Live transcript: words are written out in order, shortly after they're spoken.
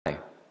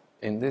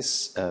In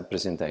this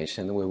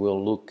presentation, we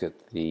will look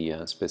at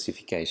the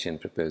specification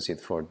proposed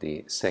for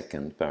the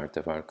second part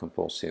of our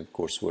compulsive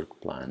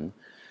coursework plan,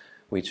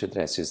 which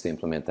addresses the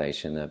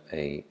implementation of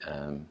a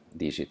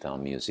digital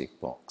music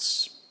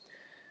box.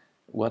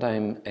 What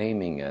I'm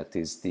aiming at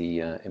is the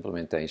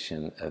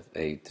implementation of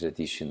a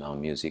traditional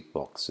music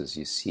box, as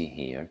you see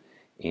here,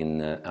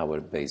 in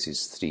our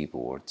Basis 3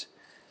 board.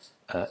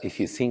 If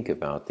you think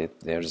about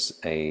it, there's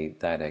a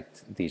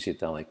direct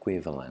digital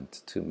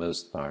equivalent to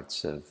most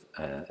parts of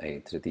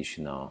a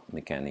traditional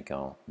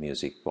mechanical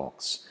music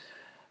box.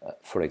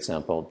 For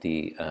example,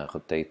 the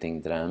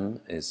rotating drum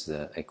is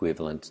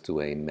equivalent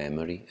to a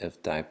memory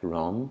of type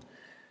ROM,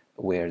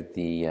 where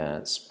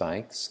the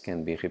spikes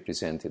can be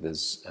represented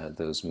as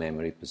those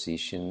memory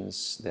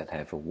positions that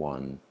have a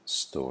 1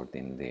 stored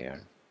in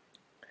there.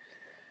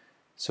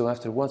 So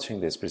after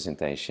watching this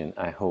presentation,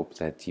 I hope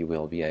that you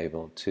will be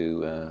able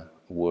to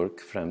work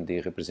from the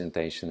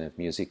representation of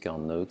musical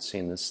notes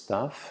in the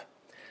staff,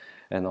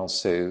 and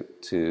also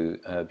to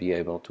be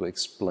able to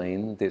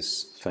explain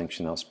this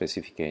functional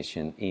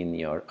specification in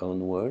your own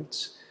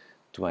words,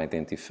 to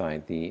identify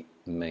the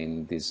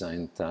main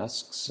design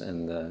tasks,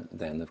 and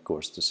then of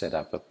course to set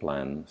up a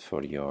plan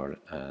for your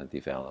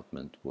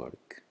development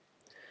work.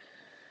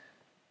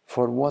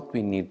 For what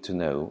we need to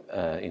know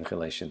in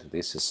relation to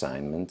this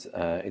assignment,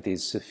 it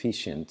is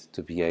sufficient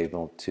to be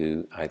able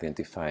to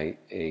identify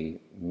a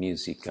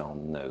musical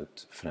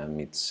note from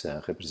its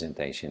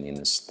representation in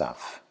a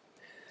staff.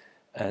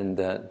 And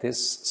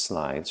this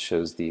slide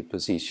shows the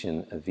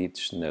position of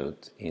each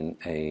note in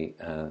a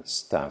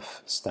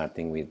staff,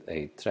 starting with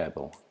a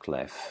treble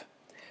clef,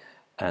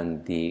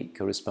 and the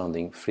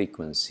corresponding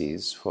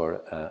frequencies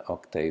for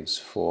octaves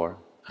 4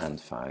 and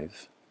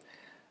 5.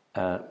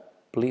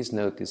 Please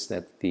notice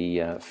that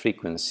the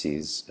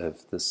frequencies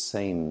of the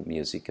same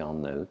musical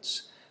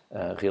notes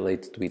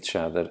relate to each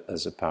other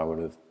as a power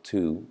of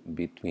 2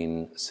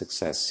 between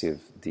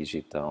successive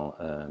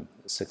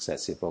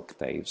successive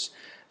octaves.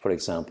 For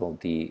example,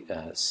 the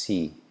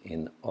C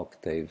in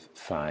octave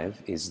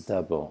 5 is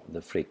double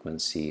the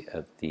frequency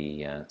of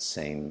the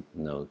same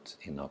note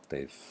in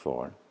octave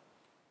 4.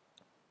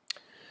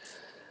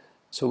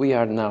 So we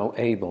are now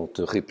able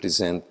to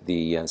represent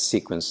the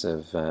sequence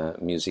of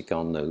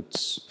musical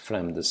notes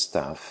from the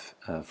staff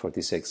for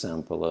this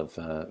example of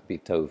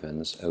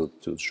Beethoven's Ode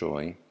to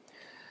Joy.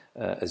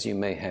 As you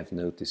may have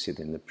noticed it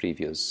in the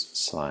previous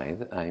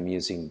slide, I'm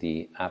using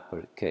the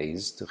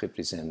uppercase to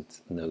represent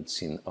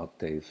notes in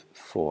octave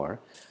 4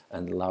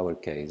 and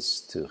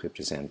lowercase to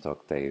represent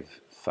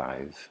octave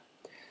 5.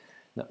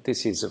 Now,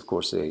 this is, of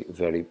course, a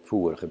very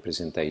poor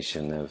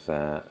representation of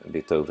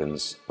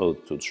Beethoven's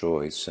Ode to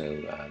Joy,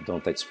 so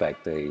don't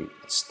expect a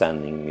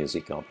stunning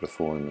musical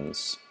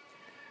performance.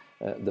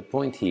 The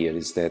point here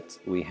is that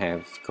we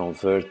have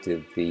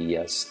converted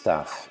the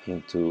staff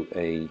into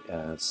a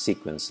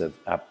sequence of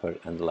upper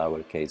and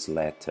lowercase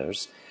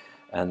letters,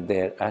 and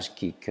their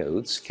ASCII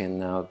codes can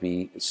now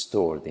be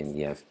stored in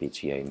the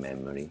FPGA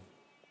memory.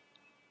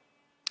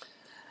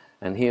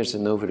 And here's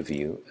an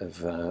overview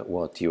of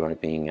what you are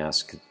being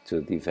asked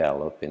to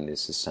develop in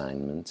this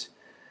assignment.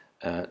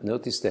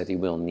 Notice that you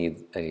will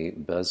need a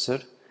buzzer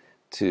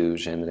to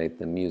generate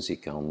the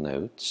musical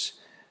notes,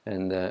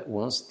 and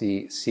once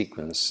the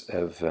sequence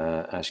of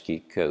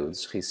ASCII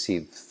codes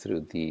received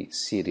through the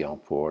serial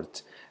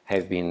port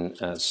have been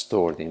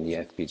stored in the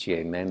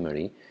FPGA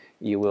memory,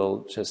 you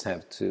will just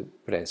have to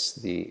press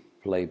the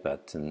play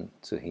button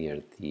to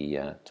hear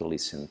to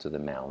listen to the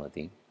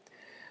melody.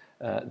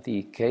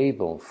 The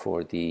cable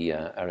for the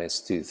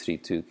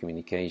RS-232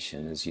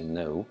 communication, as you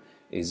know,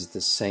 is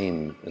the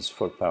same as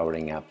for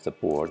powering up the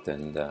board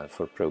and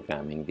for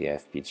programming the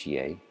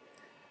FPGA.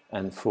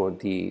 And for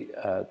the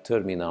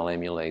terminal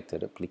emulator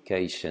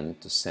application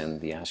to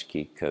send the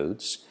ASCII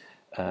codes,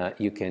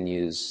 you can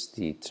use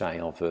the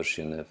trial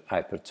version of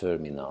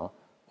HyperTerminal,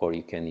 or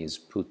you can use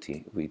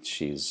PuTTY,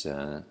 which is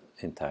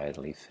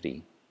entirely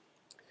free.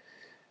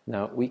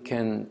 Now, we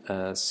can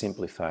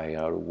simplify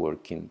our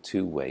work in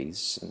 2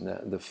 ways.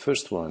 The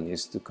first one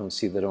is to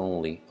consider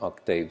only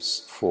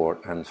octaves 4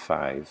 and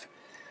 5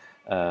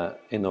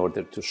 in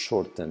order to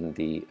shorten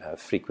the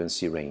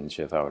frequency range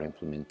of our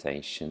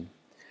implementation.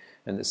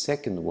 And the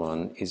second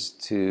one is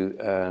to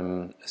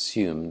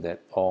assume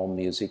that all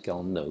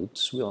musical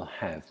notes will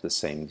have the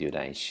same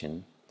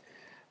duration.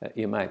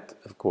 You might,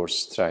 of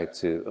course, try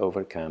to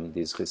overcome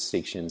these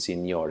restrictions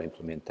in your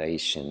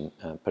implementation,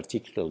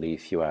 particularly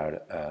if you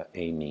are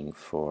aiming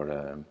for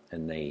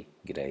an A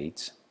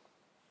grade.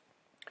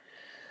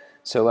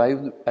 So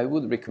I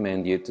would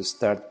recommend you to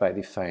start by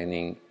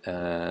defining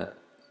the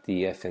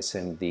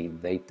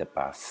FSMD data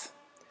path.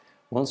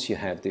 Once you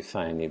have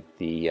defined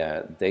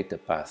the data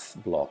path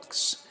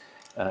blocks,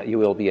 you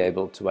will be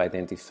able to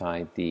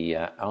identify the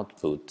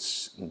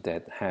outputs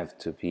that have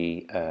to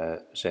be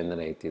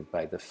generated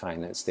by the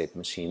finite state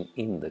machine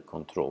in the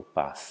control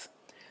path,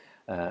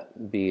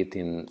 be it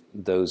in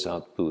those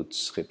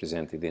outputs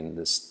represented in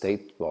the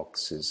state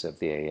boxes of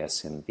the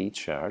ASMD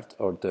chart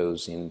or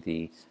those in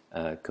the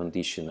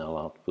conditional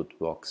output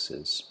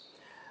boxes.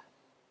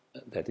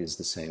 that is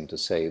the same to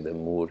say the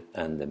Moore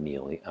and the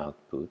Mealy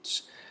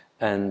outputs.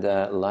 And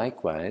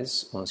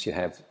likewise, once you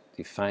have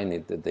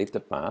defined the data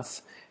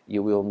path,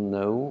 you will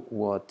know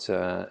what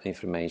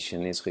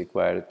information is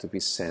required to be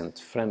sent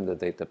from the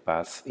data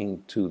path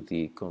into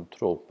the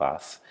control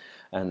path,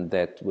 and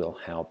that will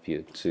help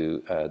you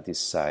to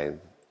decide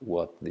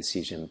what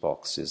decision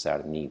boxes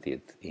are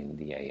needed in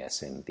the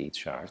ASMD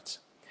chart.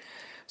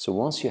 So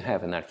once you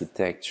have an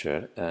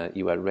architecture,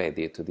 you are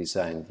ready to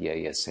design the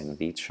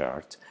ASMD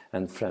chart,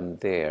 and from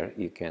there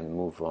you can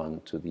move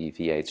on to the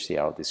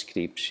VHDL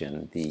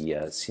description,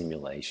 the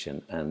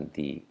simulation, and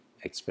the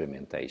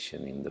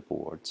experimentation in the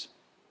boards.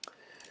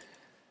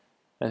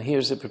 And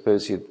here's a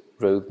proposed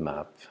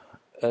roadmap.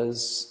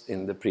 As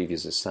in the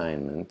previous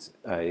assignment,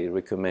 I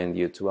recommend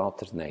you to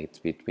alternate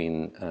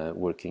between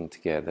working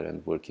together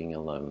and working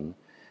alone,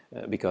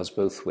 because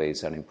both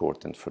ways are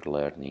important for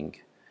learning.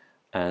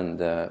 And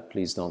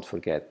please don't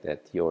forget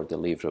that your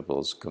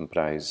deliverables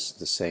comprise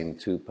the same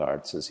two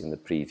parts as in the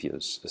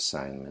previous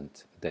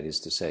assignment, that is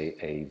to say,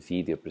 a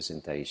video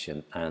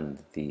presentation and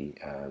the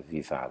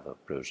Vivado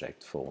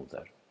project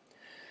folder.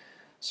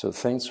 So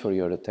thanks for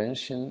your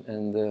attention,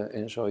 and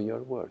enjoy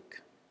your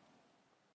work.